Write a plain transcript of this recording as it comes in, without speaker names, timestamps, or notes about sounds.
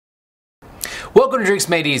Welcome to Drinks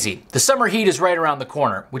Made Easy. The summer heat is right around the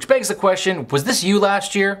corner, which begs the question, was this you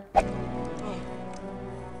last year?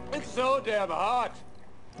 It's so damn hot.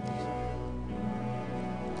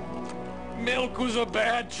 Milk was a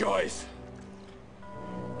bad choice.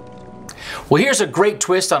 Well, here's a great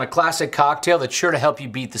twist on a classic cocktail that's sure to help you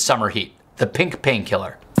beat the summer heat. The Pink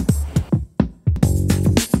Painkiller.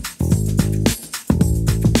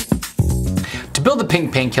 To build the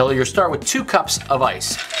Pink Painkiller, you'll start with 2 cups of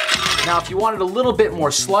ice. Now, if you want it a little bit more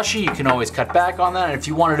slushy, you can always cut back on that, and if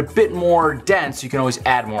you want it a bit more dense, you can always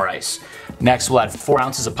add more ice. Next, we'll add 4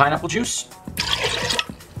 ounces of pineapple juice,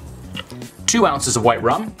 2 ounces of white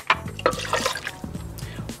rum,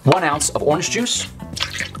 1 ounce of orange juice,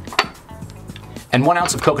 and 1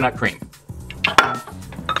 ounce of coconut cream.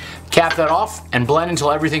 Cap that off and blend until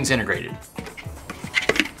everything's integrated.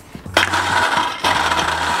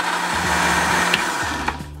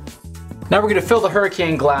 Now we're going to fill the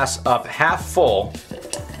hurricane glass up half full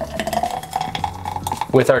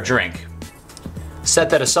with our drink. Set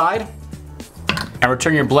that aside and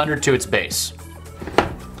return your blender to its base.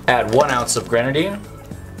 Add 1 ounce of grenadine.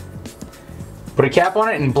 Put a cap on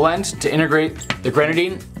it and blend to integrate the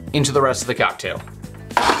grenadine into the rest of the cocktail.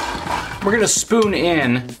 We're going to spoon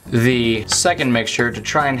in the second mixture to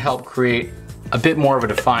try and help create a bit more of a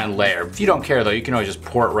defined layer. If you don't care though, you can always just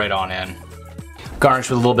pour it right on in.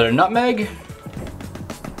 Garnish with a little bit of nutmeg,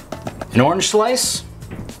 an orange slice,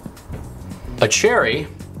 a cherry,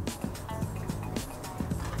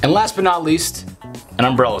 and last but not least, an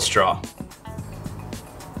umbrella straw.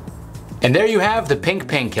 And there you have the Pink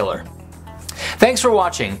Painkiller. Thanks for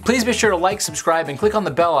watching. Please be sure to like, subscribe, and click on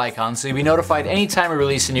the bell icon so you'll be notified anytime we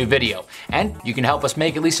release a new video. And you can help us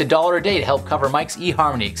make at least $1 a day to help cover Mike's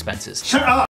eHarmony expenses. Shut up!